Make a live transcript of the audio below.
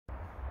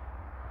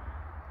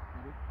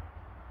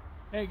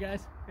Hey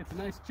guys, it's a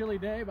nice chilly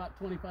day, about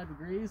 25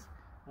 degrees,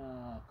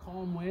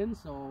 calm wind,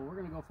 so we're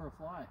going to go for a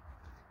fly.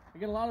 I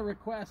get a lot of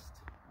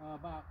requests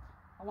about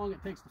how long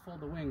it takes to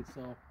fold the wings,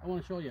 so I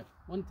want to show you.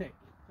 One take.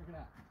 Check it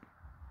out.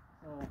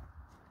 So,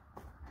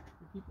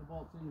 we keep the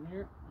bolts in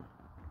here.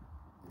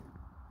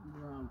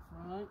 Around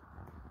front.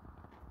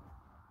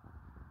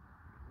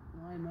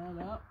 Line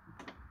that up.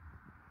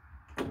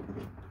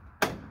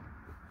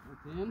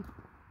 It's in.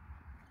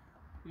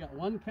 You got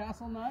one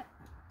castle nut.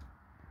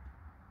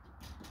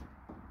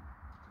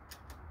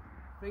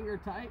 Finger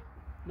tight,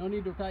 no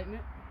need to tighten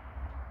it.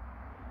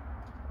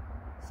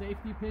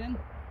 Safety pin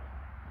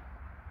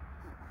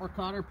or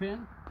cotter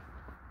pin.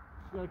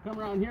 You gotta come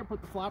around here, put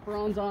the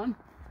flaperons on,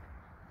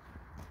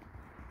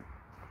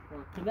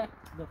 or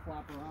connect the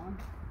flaperon.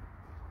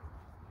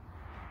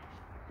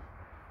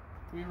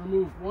 We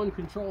removed one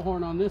control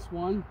horn on this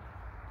one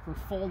for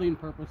folding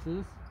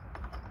purposes.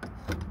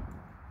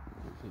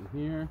 It's in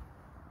here.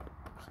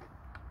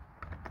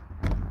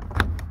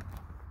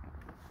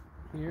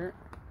 Here.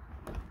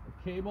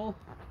 Cable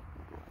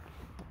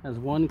has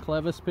one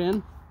clevis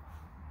pin.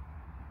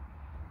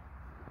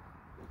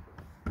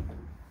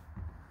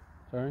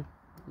 Sorry,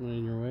 I'm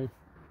in your way.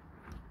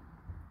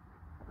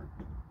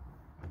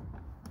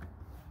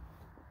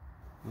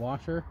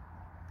 Washer,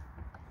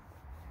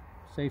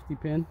 safety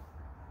pin.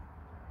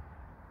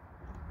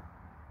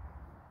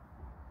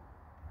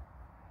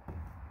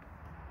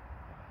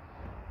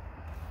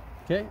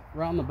 Okay,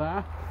 around the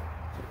back.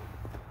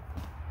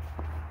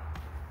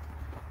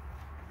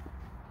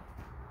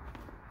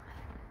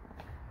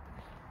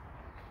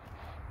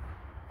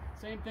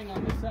 Same thing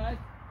on this side.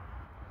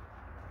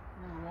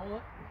 We're going to roll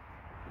it.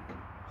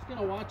 Just going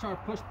to watch our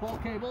push-pull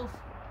cables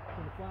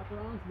for the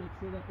flaperons, make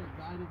sure that they're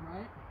guided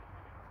right.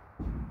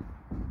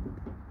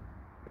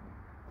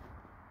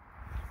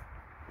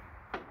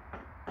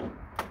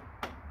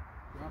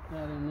 Drop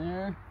that in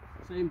there.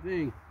 Same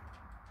thing.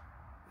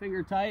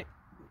 Finger tight,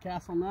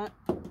 castle nut.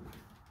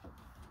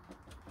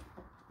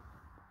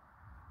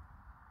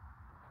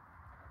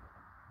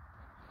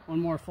 One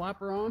more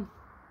flaperon.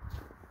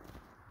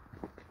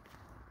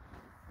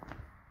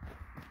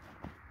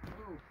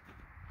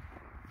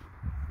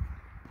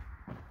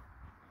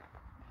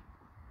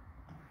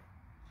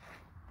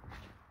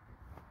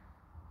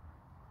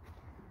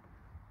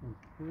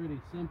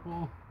 Pretty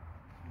simple.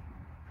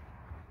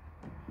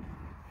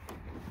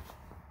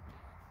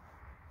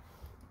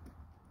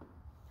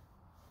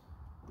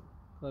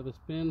 Clevis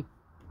pin,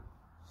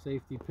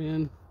 safety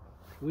pin.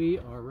 We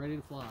are ready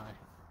to fly.